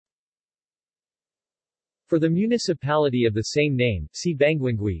For the municipality of the same name, see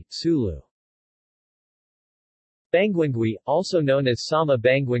Banguingui, Sulu. Banguingui, also known as Sama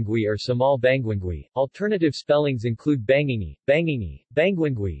Banguingui or Samal Banguingui. Alternative spellings include Banguingui, Banguingui,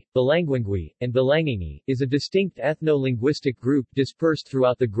 Banguingui, Balanguingui, and Balangingi, is a distinct ethno-linguistic group dispersed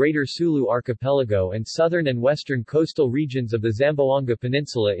throughout the Greater Sulu Archipelago and southern and western coastal regions of the Zamboanga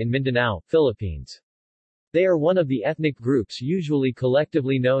Peninsula in Mindanao, Philippines. They are one of the ethnic groups usually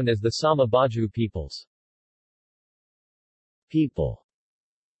collectively known as the Sama Baju peoples. People.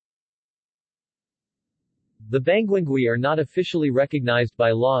 The Banguingui are not officially recognized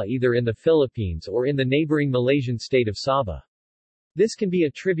by law either in the Philippines or in the neighboring Malaysian state of Sabah. This can be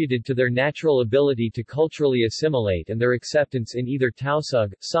attributed to their natural ability to culturally assimilate and their acceptance in either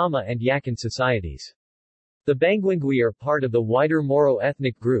Tausug, Sama and Yakan societies. The Banguingui are part of the wider Moro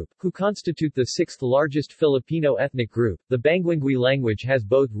ethnic group, who constitute the sixth largest Filipino ethnic group. The Banguingui language has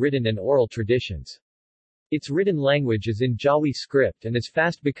both written and oral traditions. Its written language is in Jawi script and is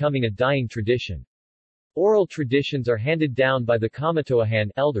fast becoming a dying tradition. Oral traditions are handed down by the Kamatoahan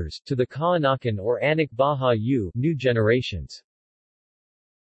elders to the Kaanakan or Anak Baha U new generations.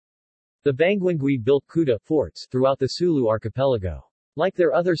 The Banguingui built kuta forts throughout the Sulu archipelago. Like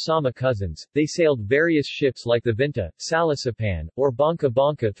their other Sama cousins, they sailed various ships like the Vinta, Salasipan, or Bangka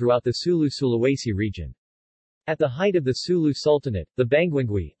Bangka throughout the Sulu-Sulawesi region. At the height of the Sulu Sultanate, the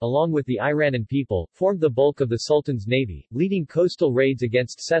Banguingui, along with the Iranan people, formed the bulk of the Sultan's navy, leading coastal raids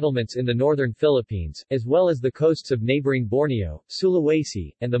against settlements in the northern Philippines, as well as the coasts of neighboring Borneo,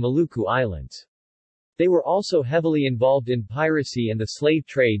 Sulawesi, and the Maluku Islands. They were also heavily involved in piracy and the slave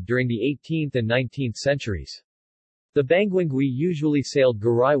trade during the 18th and 19th centuries. The Banguingui usually sailed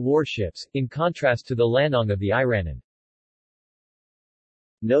Garai warships, in contrast to the Lanong of the Iranan.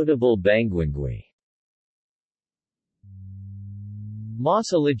 Notable Banguingui.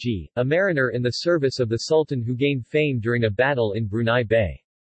 Mas Alagi, a mariner in the service of the Sultan who gained fame during a battle in Brunei Bay.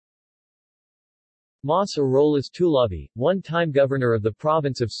 Mas Arolas Tulavi, one-time governor of the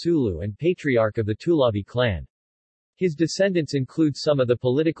province of Sulu and patriarch of the Tulavi clan. His descendants include some of the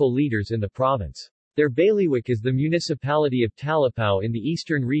political leaders in the province. Their bailiwick is the municipality of Talipao in the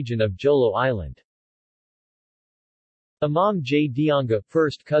eastern region of Jolo Island. Imam J. Dianga,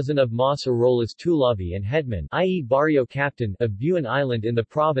 first cousin of Mas Arolas Tulavi and headman, i.e. barrio captain, of Buan Island in the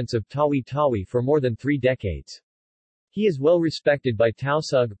province of Tawi-Tawi for more than 3 decades. He is well respected by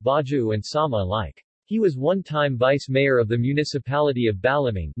Tausug, Baju and Sama alike. He was one-time vice-mayor of the municipality of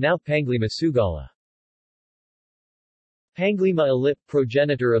Balaming, now Panglima Sugala. Panglima Alip,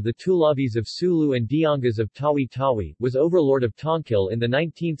 progenitor of the Tulavis of Sulu and Diangas of Tawi-Tawi, was overlord of Tongkil in the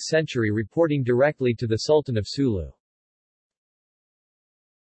 19th century, reporting directly to the Sultan of Sulu.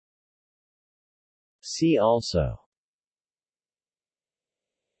 See also: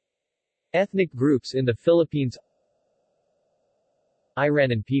 Ethnic groups in the Philippines,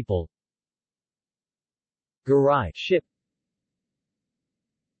 Iranan people, Garai ship,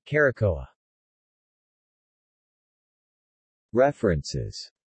 Caracoa.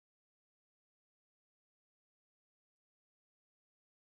 References